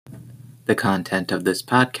The content of this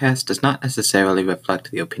podcast does not necessarily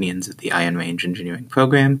reflect the opinions of the Iron Range Engineering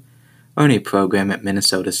Program or any program at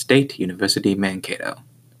Minnesota State University Mankato.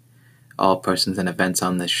 All persons and events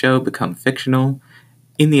on this show become fictional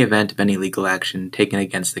in the event of any legal action taken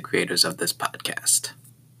against the creators of this podcast.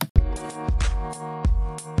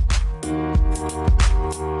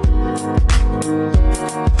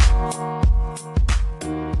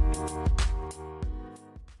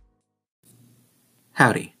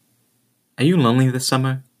 Howdy. Are you lonely this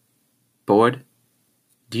summer? Bored?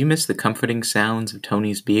 Do you miss the comforting sounds of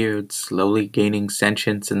Tony's beard slowly gaining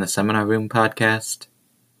sentience in the Seminar Room podcast?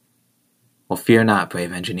 Well, fear not,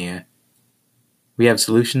 brave engineer. We have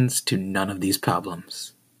solutions to none of these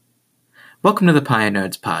problems. Welcome to the Pi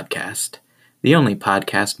Nerds podcast, the only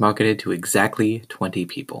podcast marketed to exactly 20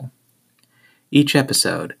 people. Each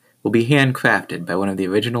episode will be handcrafted by one of the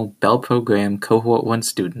original Bell Program Cohort 1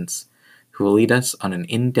 students who will lead us on an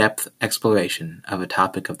in-depth exploration of a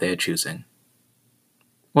topic of their choosing.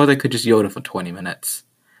 Or they could just yodel for 20 minutes.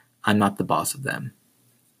 I'm not the boss of them.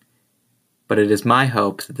 But it is my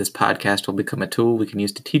hope that this podcast will become a tool we can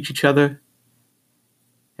use to teach each other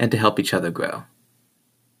and to help each other grow.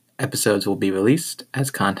 Episodes will be released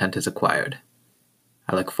as content is acquired.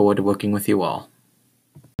 I look forward to working with you all.